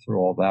 books, and I threw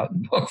all that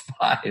in book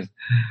 5.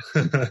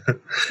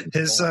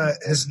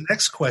 His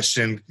next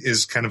question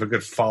is kind of a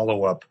good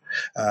follow-up.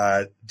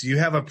 Do you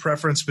have a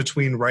preference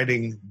between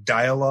writing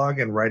dialogue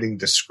and writing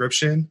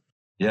description?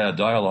 Yeah,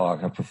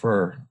 dialogue. I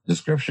prefer.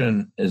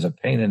 Description is a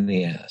pain in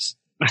the ass.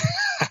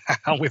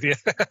 I'm with you.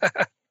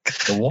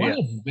 The one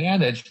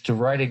advantage to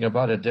writing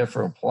about a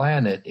different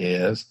planet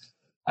is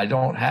I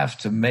don't have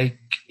to make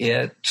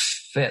it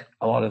fit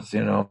a lot of,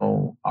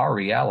 our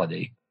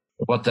reality.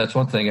 But that's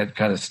one thing that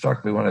kind of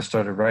struck me when I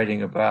started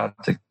writing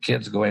about the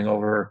kids going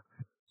over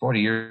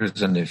 40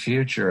 years in the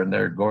future, and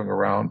they're going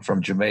around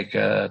from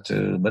Jamaica to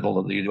the middle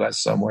of the U.S.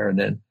 somewhere and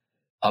then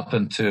up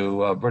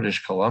into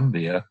British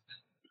Columbia.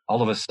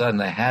 All of a sudden,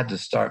 I had to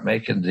start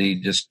making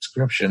the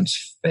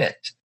descriptions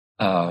fit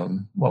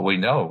what we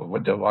know,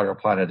 what our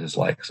planet is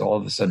like. So all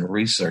of a sudden,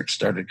 research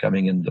started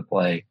coming into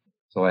play.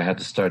 So I had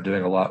to start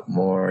doing a lot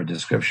more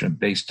description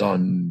based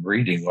on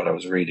reading what I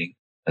was reading,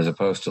 as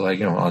opposed to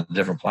on a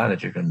different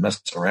planet, you can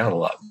mess around a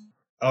lot.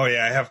 Oh,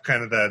 yeah. I have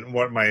kind of that.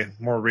 What my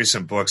more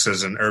recent books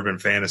is an urban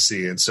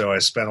fantasy. And so I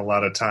spent a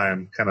lot of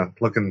time kind of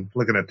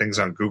looking at things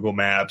on Google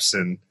Maps,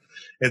 and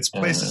it's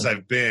places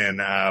I've been,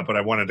 but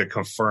I wanted to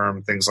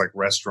confirm things like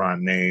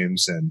restaurant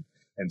names and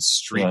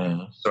street.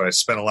 So I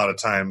spent a lot of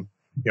time,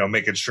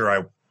 making sure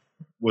I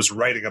was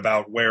writing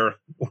about where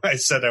I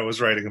said I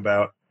was writing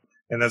about.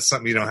 And that's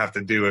something you don't have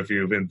to do if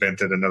you've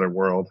invented another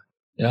world.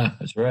 Yeah,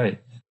 that's right.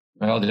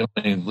 Well, the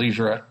only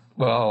leisure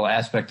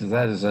aspect of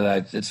that is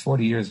that it's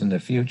 40 years in the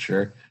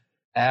future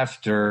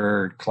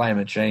after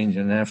climate change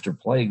and after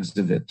plagues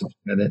have hit the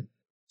planet.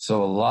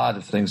 So a lot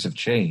of things have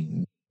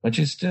changed. But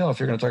you still, if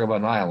you're going to talk about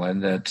an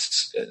island,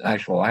 that's an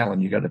actual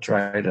island, you got to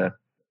try to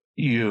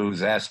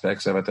use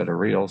aspects of it that are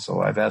real.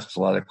 So I've asked a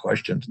lot of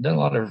questions, done a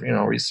lot of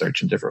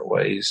research in different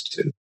ways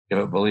to give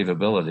it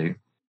believability.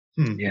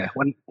 Yeah,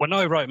 when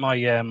I write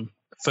my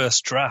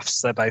first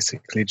drafts, they're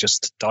basically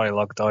just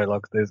dialogue.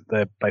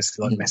 They're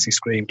basically like messy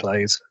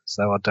screenplays,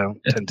 so I don't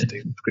tend to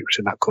do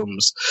description. That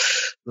comes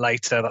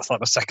later. That's like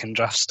my second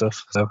draft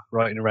stuff. So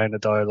writing around the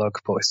dialogue,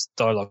 but it's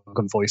dialogue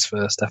and voice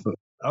first, definitely.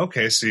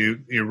 Okay, so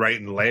you write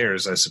in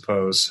layers, I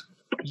suppose.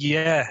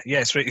 Yeah,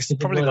 it's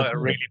probably like a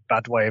really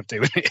bad way of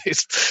doing it.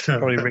 It's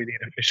probably really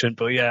inefficient,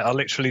 but yeah, I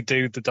literally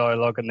do the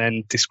dialogue and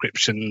then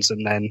descriptions,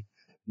 and then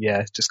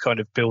just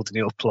kind of building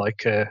it up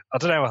like I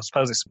don't know. I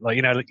suppose it's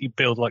like you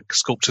build like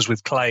sculptures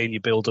with clay, and you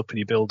build up,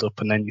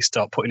 and then you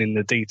start putting in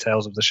the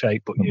details of the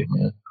shape, but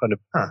you're kind of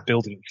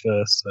building it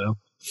first. So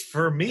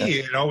for me,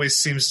 it always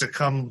seems to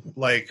come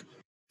like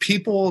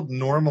people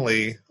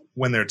normally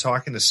when they're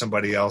talking to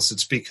somebody else,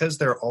 it's because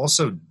they're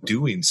also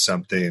doing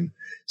something.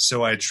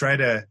 So I try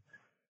to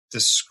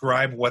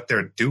describe what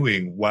they're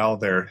doing while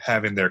they're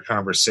having their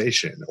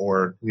conversation,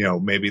 or,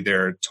 maybe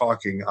they're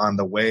talking on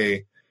the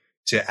way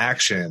to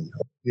action.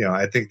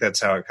 I think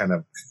that's how it kind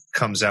of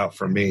comes out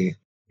for me.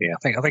 Yeah,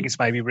 I think it's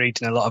maybe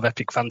reading a lot of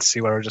epic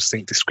fantasy where I just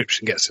think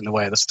description gets in the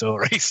way of the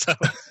story. So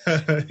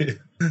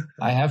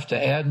I have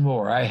to add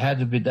more.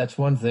 That's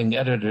one thing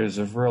editors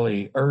have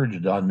really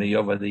urged on me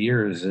over the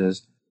years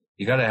is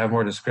you got to have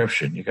more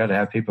description. You got to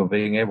have people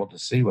being able to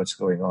see what's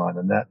going on.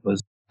 And that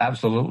was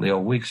absolutely a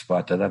weak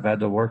spot that I've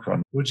had to work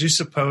on. Would you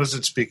suppose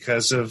it's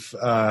because of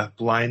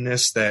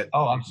blindness that?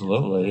 Oh,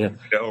 absolutely.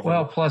 Yeah.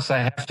 Well, plus I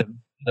have to,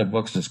 the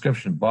book's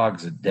description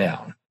bogs it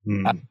down.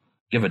 I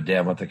give a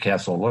damn what the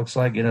castle looks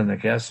like. Get in the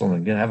castle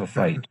and have a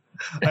fight.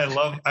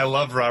 I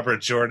love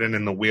Robert Jordan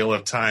in The Wheel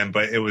of Time,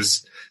 but it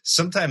was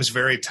sometimes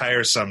very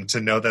tiresome to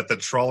know that the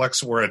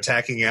Trollocs were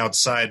attacking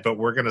outside, but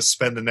we're going to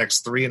spend the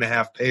next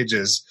 3.5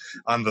 pages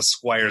on the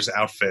squire's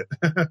outfit.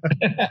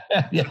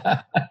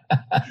 Yeah.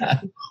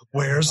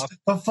 Where's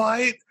the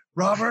fight,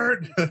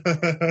 Robert?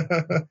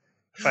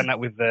 I found that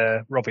with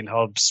the Robin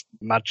Hobb's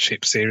Mad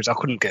Ship series. I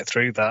couldn't get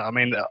through that. I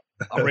mean,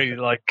 I really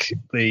like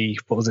the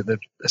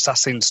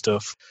assassin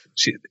stuff.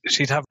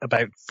 She'd have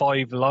about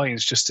 5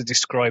 lines just to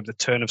describe the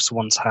turn of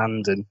someone's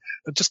hand, and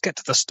just get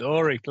to the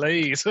story,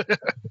 please. One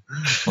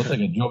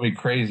thing that drove me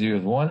crazy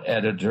with one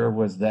editor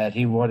was that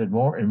he wanted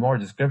more and more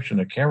description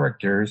of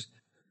characters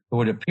who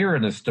would appear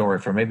in the story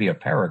for maybe a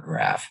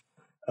paragraph.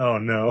 Oh,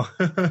 no.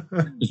 This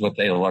is what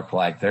they look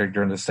like. They're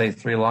going to say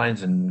 3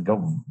 lines and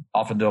go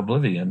off into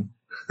oblivion.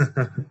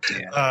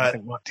 Yeah, I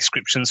think what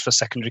descriptions for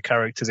secondary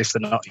characters, if they're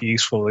not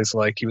useful, is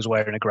like he was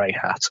wearing a grey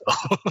hat.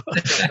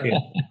 Yeah,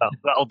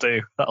 that'll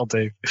do.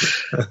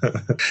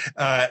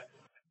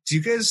 Do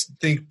you guys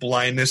think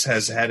blindness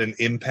has had an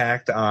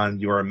impact on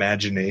your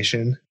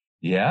imagination?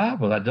 Yeah,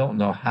 but I don't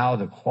know how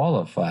to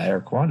qualify or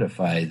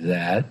quantify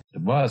that.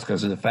 It was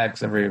because it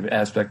affects every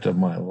aspect of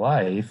my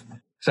life,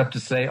 except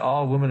to say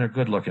all women are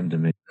good looking to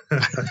me.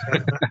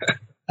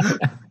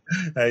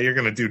 You're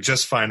going to do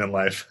just fine in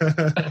life.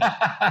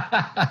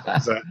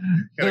 So,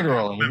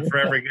 for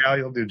every gal,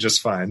 you'll do just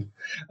fine.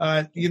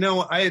 I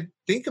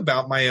think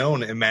about my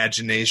own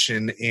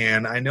imagination,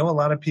 and I know a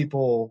lot of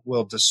people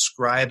will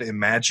describe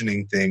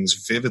imagining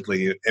things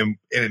vividly and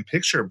in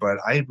picture, but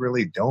I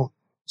really don't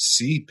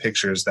see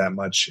pictures that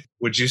much.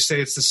 Would you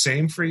say it's the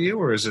same for you,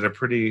 or is it a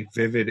pretty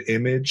vivid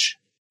image?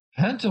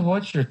 Depends on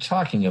what you're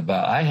talking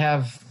about.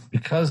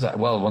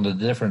 One of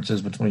the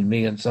differences between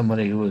me and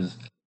somebody who is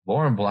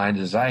born blind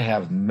is I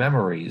have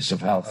memories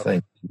of how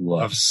things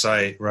look. Of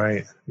sight,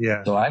 right.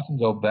 Yeah. So I can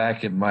go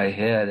back in my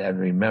head and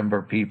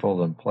remember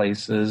people and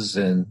places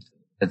and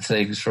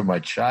things from my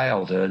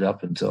childhood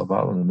up until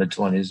about in the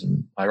mid-20s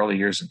and my early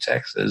years in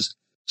Texas.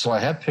 So I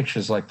have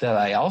pictures like that.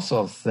 I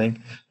also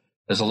think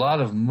there's a lot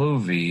of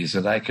movies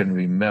that I can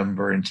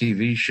remember and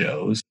TV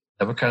shows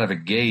that were kind of a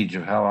gauge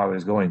of how I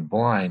was going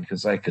blind,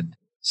 because I could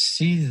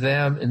see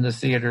them in the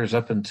theaters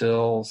up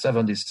until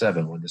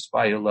 1977 when The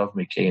Spy Who Loved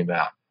Me came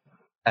out.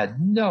 I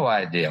had no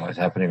idea what was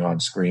happening on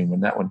screen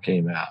when that one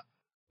came out.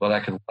 But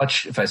I could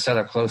watch, if I sat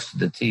up close to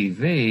the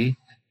TV,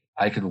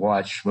 I could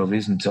watch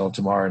movies until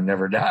Tomorrow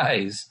Never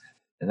Dies.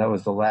 And that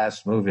was the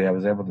last movie I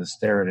was able to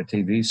stare at a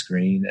TV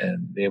screen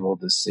and be able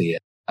to see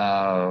it.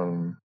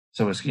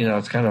 So it's,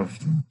 it's kind of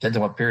depends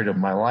on what period of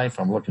my life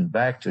I'm looking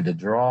back to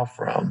draw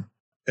from.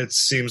 It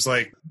seems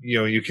like,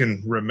 you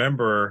can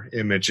remember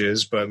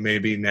images, but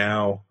maybe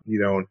now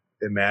you don't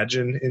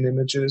imagine in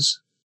images.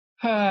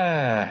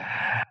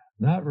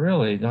 Not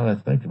really. Now that I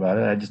think about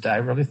it, I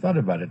really thought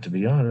about it, to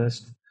be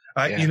honest.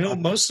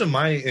 Most of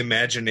my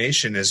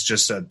imagination is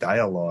just a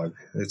dialogue.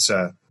 It's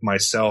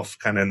myself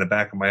kind of in the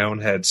back of my own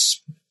head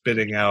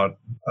spitting out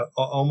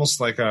almost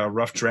like a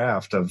rough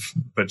draft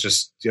but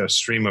just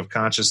stream of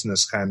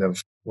consciousness kind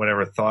of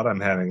whatever thought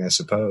I'm having, I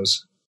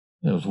suppose.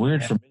 It was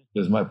weird for me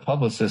because my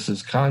publicist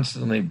is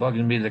constantly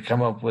bugging me to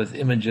come up with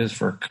images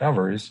for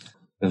covers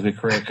because we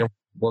create cover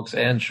books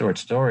and short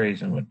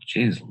stories. And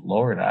geez,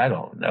 Lord, I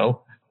don't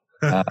know.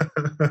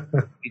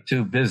 Be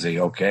too busy.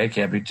 Okay,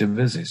 can't be too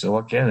busy. So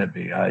what can it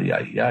be?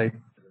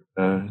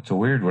 It's a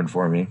weird one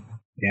for me.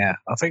 Yeah,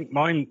 I think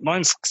mine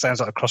sounds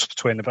like a cross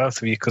between the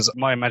both of you, because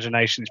my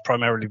imagination is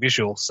primarily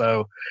visual.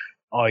 So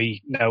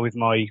I know with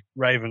my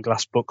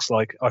Ravenglass books,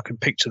 like I can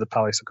picture the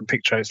palace, I can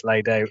picture how it's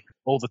laid out,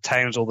 all the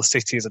towns, all the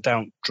cities. I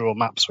don't draw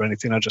maps or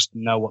anything. I just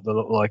know what they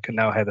look like and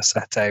know how they're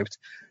set out.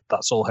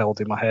 That's all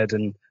held in my head.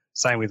 And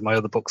same with my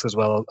other books as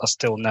well. I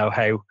still know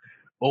how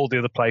all the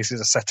other places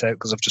are set out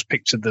because I've just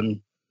pictured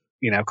them,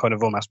 kind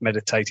of almost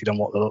meditated on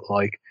what they look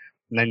like.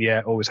 And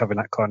then, always having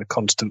that kind of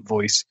constant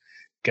voice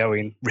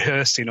going,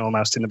 rehearsing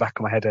almost in the back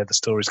of my head how the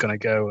story's going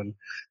to go. And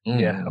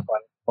I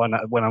find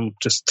that when I'm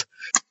just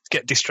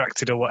get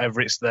distracted or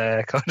whatever, it's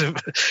there kind of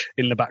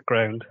in the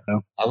background.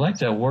 So. I like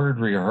that word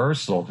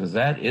rehearsal, because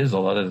that is a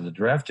lot of the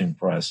drafting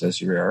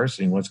process. You're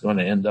rehearsing what's going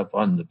to end up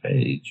on the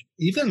page.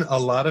 Even a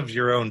lot of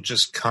your own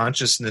just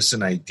consciousness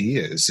and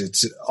ideas.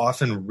 It's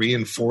often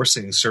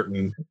reinforcing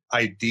certain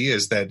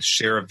ideas that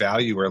share a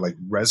value or like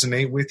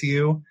resonate with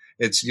you.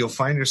 you'll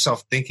find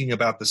yourself thinking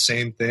about the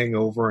same thing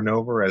over and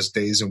over as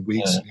days and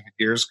weeks and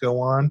years go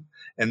on.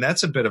 And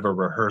that's a bit of a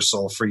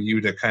rehearsal for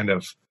you to kind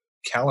of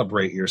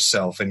calibrate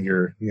yourself and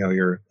your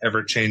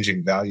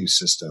ever-changing value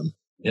system.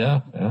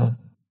 Yeah.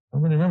 I'm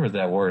going to remember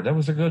that word. That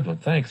was a good one.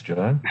 Thanks,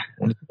 John.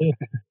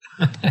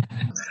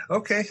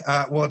 Okay.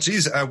 Well,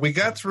 geez, we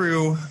got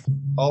through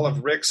all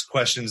of Rick's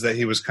questions that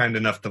he was kind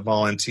enough to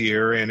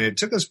volunteer, and it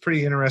took us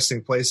pretty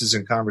interesting places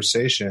in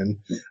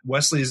conversation.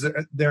 Wesley, is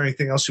there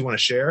anything else you want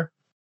to share?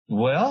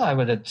 Well, I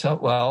would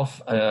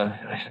have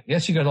I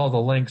guess you got all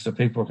the links that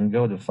people can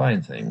go to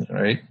find things,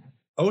 right?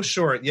 Oh,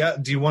 sure. Yeah.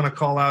 Do you want to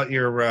call out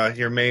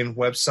your main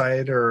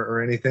website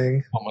or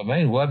anything? Well, my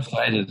main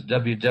website is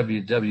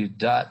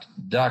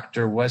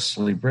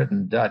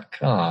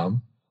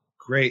www.drwesleybritton.com.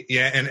 Great.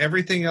 Yeah. And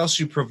everything else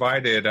you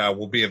provided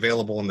will be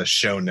available in the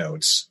show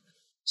notes.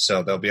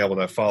 So they'll be able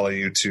to follow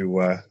you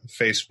to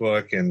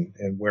Facebook and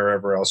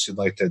wherever else you'd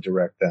like to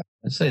direct them.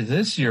 I'd say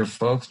this year,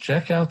 folks,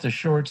 check out the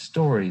short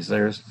stories.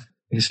 There's, like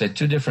you said,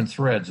 2 different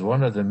threads.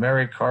 One of the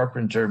Mary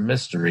Carpenter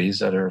mysteries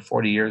that are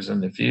 40 years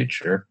in the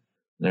future.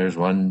 There's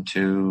 1,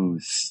 2,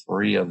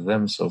 3 of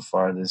them so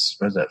far. This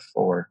was at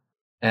 4.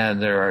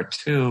 And there are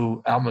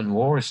 2 Almond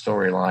War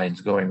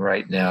storylines going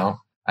right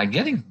now. I'm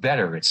getting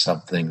better at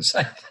some things.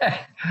 At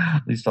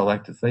least I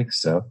like to think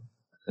so.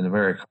 In the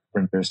Mary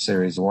Carpenter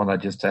series, the one I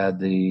just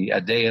had,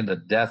 A Day in the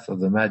Death of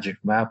the Magic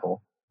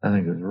Maple, I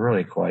think it was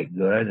really quite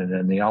good. And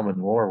then the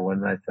Almond War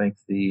one, I think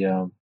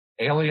the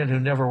Alien Who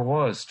Never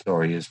Was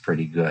story is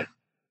pretty good.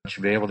 You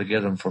should be able to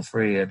get them for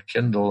free at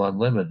Kindle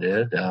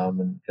Unlimited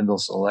and Kindle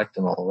Select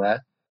and all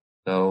that.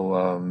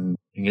 So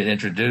you can get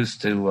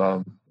introduced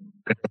to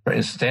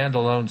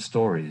standalone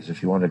stories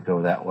if you want to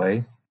go that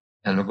way.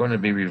 And we're going to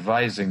be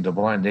revising The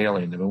Blind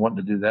Alien. I've been wanting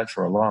to do that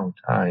for a long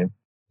time.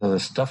 So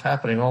there's stuff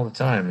happening all the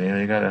time.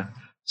 You got to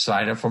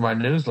sign up for my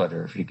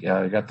newsletter. If you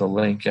got the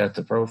link at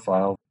the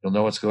profile, you'll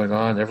know what's going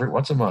on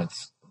once a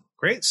month.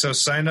 Great. So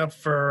sign up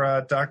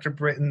for Dr.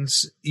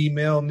 Britton's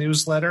email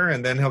newsletter,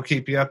 and then he'll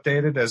keep you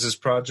updated as his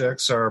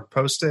projects are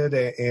posted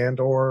and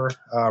or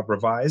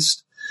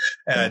revised.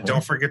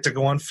 Don't forget to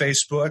go on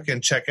Facebook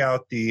and check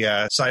out the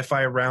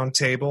Sci-Fi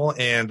Roundtable.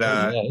 And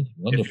it's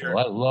wonderful.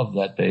 I love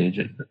that page.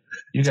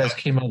 You guys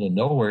came out of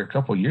nowhere a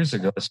couple years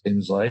ago, it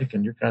seems like,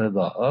 and you're kind of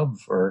the hub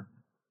for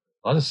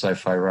a lot of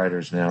sci-fi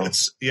writers now. It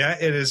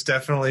is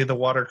definitely the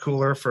water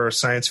cooler for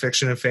science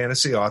fiction and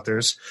fantasy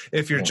authors.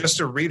 If you're just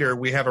a reader,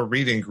 we have a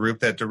reading group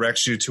that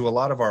directs you to a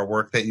lot of our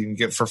work that you can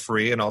get for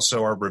free, and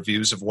also our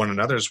reviews of one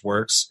another's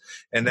works.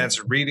 And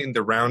that's Reading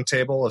the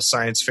Roundtable of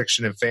Science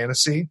Fiction and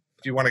Fantasy.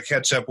 If you want to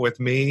catch up with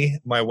me,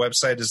 my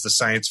website is the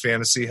Science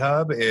Fantasy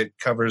Hub. It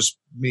covers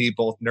me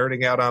both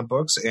nerding out on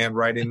books and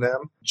writing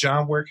them.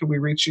 John, where can we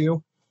reach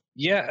you?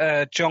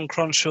 Yeah,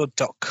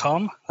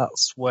 johncronshaw.com.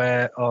 That's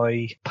where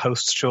I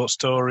post short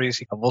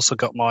stories. I've also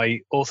got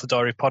my Author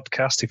Diary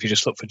podcast, if you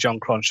just look for John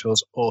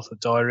Cronshaw's Author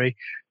Diary.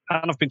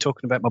 And I've been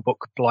talking about my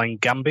book, Blind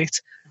Gambit,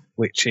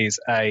 which is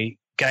a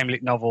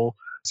game-lit novel.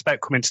 It's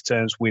about coming to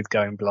terms with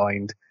going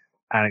blind.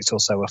 And it's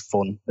also a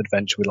fun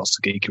adventure with lots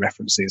of geeky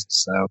references.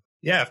 So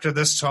yeah, after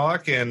this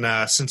talk, and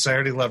since I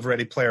already love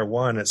Ready Player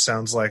One, it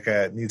sounds like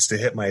it needs to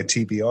hit my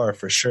TBR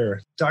for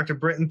sure. Dr.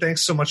 Britton,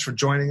 thanks so much for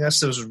joining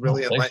us. It was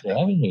really enlightening. Thanks for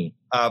having me.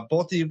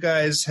 Both of you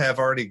guys have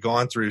already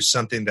gone through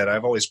something that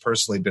I've always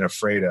personally been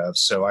afraid of.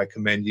 So I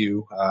commend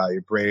you.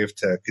 You're brave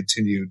to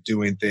continue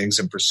doing things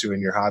and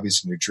pursuing your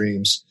hobbies and your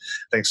dreams.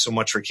 Thanks so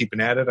much for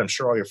keeping at it. I'm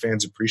sure all your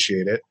fans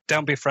appreciate it.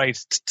 Don't be afraid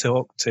to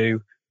talk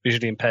to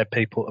visually impaired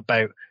people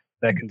about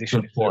their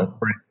condition,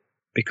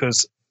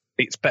 because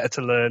it's better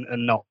to learn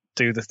and not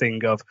do the thing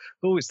of,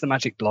 oh, it's the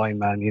magic blind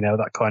man,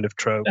 that kind of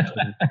trope.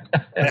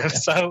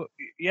 So,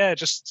 yeah,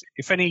 just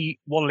if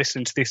anyone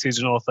listening to this is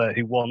an author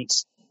who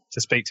wants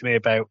to speak to me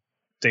about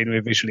dealing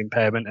with visual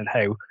impairment and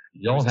how...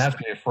 You don't have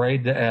to be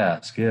afraid to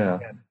ask, yeah.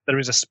 There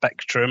is a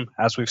spectrum,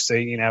 as we've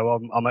seen.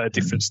 I'm at a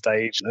different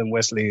stage than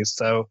Wesley is,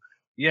 so...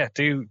 Yeah,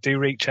 do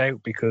reach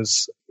out,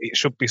 because it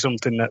should be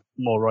something that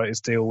more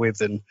writers deal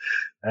with, and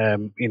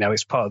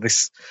it's part of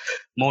this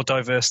more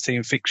diversity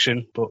in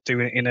fiction, but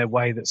doing it in a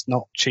way that's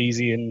not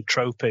cheesy and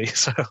tropey.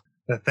 So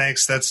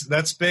thanks,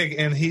 that's big,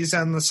 and he's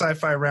on the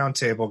Sci-Fi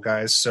Roundtable,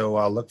 guys.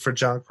 So look for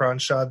John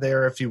Cronshaw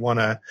there if you want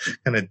to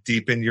kind of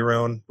deepen your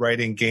own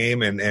writing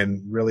game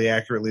and really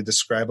accurately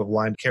describe a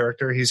blind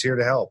character. He's here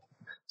to help.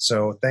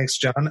 So thanks,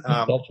 John.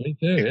 Me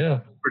too,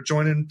 yeah. For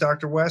joining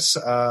Dr. Wes.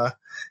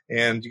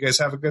 And you guys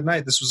have a good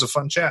night. This was a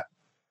fun chat.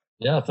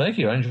 Yeah, thank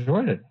you. I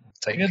enjoyed it.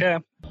 Take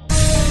care.